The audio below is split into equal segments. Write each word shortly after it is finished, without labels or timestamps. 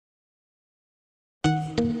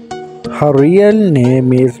Her real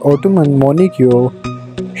name is Ottoman Monique.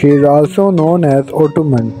 She is also known as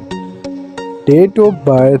Ottoman. Date of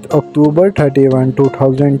birth October 31,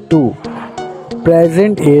 2002.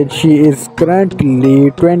 Present age she is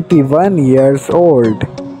currently 21 years old.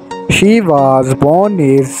 She was born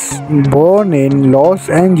in Los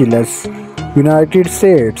Angeles, United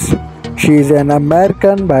States. She is an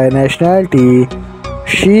American by nationality.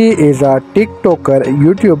 She is a TikToker,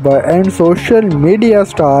 YouTuber and social media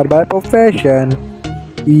star by profession.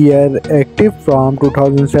 Year active from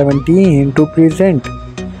 2017 to present.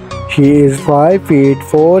 She is 5 feet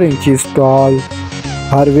 4 inches tall.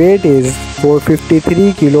 Her weight is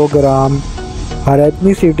 453 kg. Her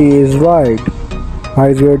ethnicity is white.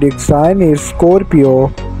 Her zodiac sign is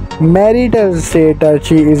Scorpio. Marital status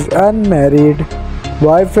she is unmarried.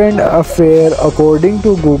 Boyfriend affair according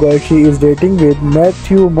to Google she is dating with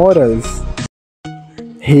Matthew Morales.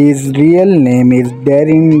 His real name is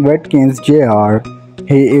Darren Watkins Jr.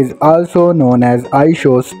 He is also known as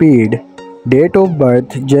Ishow Speed. Date of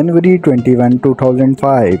birth January 21,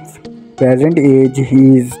 2005. Present age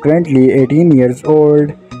he is currently 18 years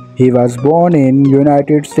old. He was born in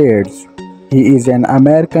United States. He is an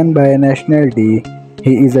American by nationality.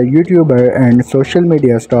 He is a YouTuber and social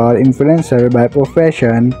media star influencer by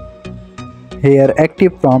profession. Here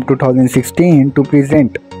active from 2016 to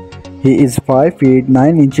present. He is 5 feet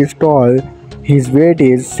 9 inches tall. His weight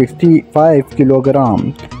is 65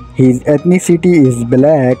 kg. His ethnicity is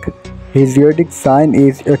black. His zodiac sign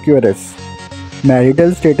is Aquarius.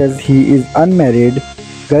 Marital status he is unmarried.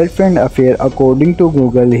 Girlfriend affair according to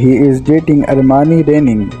Google he is dating Armani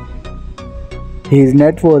Renning. His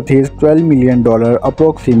net worth is $12 million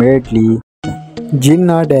approximately.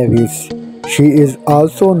 Jenna Davis. She is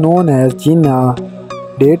also known as Jenna.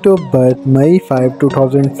 Date of birth May 5,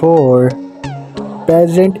 2004.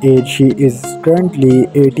 Present age she is currently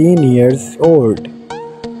 18 years old.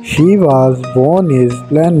 She was born in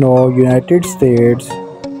Plano, United States.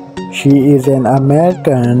 She is an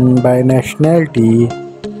American by nationality.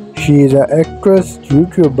 She is an actress,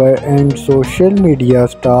 YouTuber and social media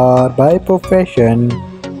star by profession.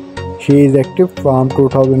 She is active from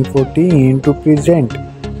 2014 to present.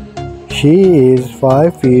 She is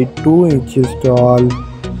 5 feet 2 inches tall.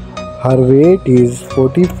 Her weight is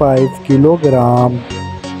 45 kg.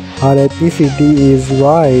 Her ethnicity is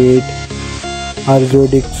white. Her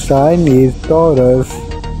zodiac sign is Taurus.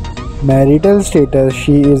 Marital status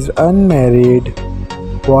she is unmarried.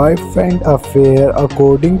 Boyfriend affair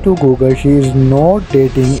according to Google she is not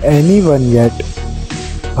dating anyone yet.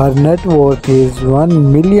 Her net worth is $1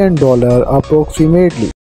 million approximately.